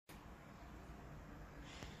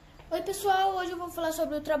Oi pessoal, hoje eu vou falar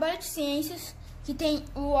sobre o trabalho de ciências que tem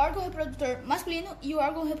o órgão reprodutor masculino e o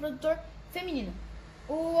órgão reprodutor feminino.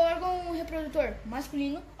 O órgão reprodutor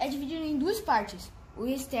masculino é dividido em duas partes, os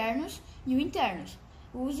externos e os internos.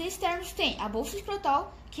 Os externos têm a bolsa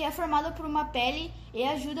escrotal, que é formada por uma pele e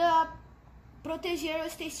ajuda a proteger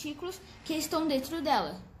os testículos que estão dentro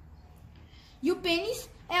dela. E o pênis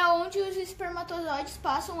é onde os espermatozoides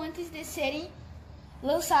passam antes de serem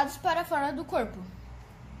lançados para fora do corpo.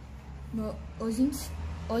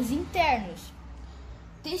 Os internos,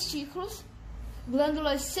 testículos,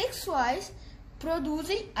 glândulas sexuais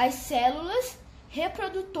produzem as células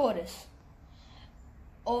reprodutoras,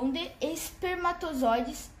 onde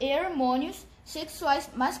espermatozoides e hormônios sexuais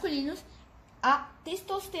masculinos, a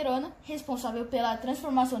testosterona, responsável pela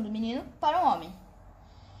transformação do menino para o homem.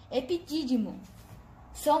 Epidídimo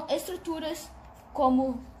são estruturas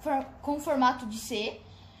com formato de C,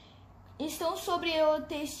 estão sobre o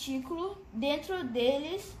testículo. Dentro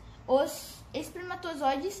deles, os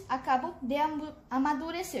espermatozoides acabam de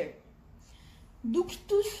amadurecer.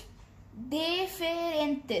 Ductos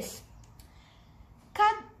deferentes,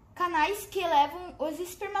 canais que levam os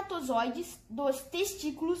espermatozoides dos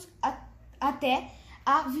testículos até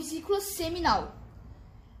a vesícula seminal.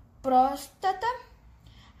 Próstata.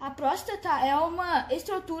 A próstata é uma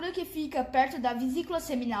estrutura que fica perto da vesícula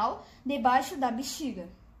seminal, debaixo da bexiga.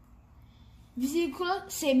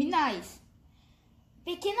 Vesículas seminais.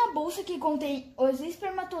 Pequena bolsa que contém os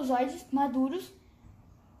espermatozoides maduros,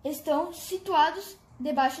 estão situados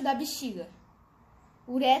debaixo da bexiga.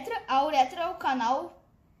 Uretra. A uretra é o canal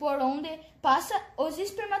por onde passa os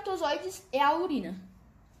espermatozoides e a urina.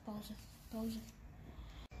 Pausa.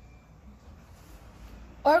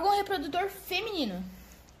 Órgão reprodutor feminino.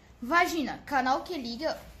 Vagina, canal que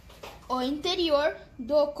liga o interior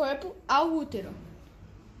do corpo ao útero.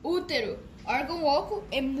 Útero, órgão oco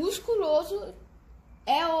e musculoso,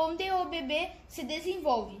 é onde o bebê se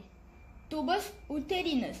desenvolve. Tubas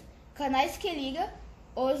uterinas, canais que ligam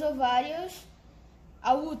os ovários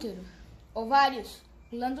ao útero. Ovários,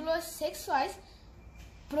 glândulas sexuais,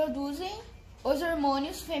 produzem os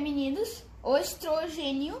hormônios femininos, o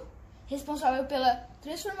estrogênio, responsável pela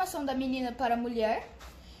transformação da menina para mulher,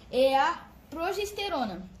 e a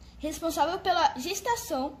progesterona, responsável pela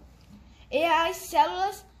gestação, e as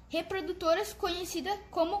células reprodutoras conhecidas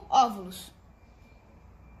como óvulos.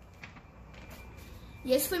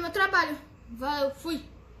 E esse foi meu trabalho. Valeu, fui!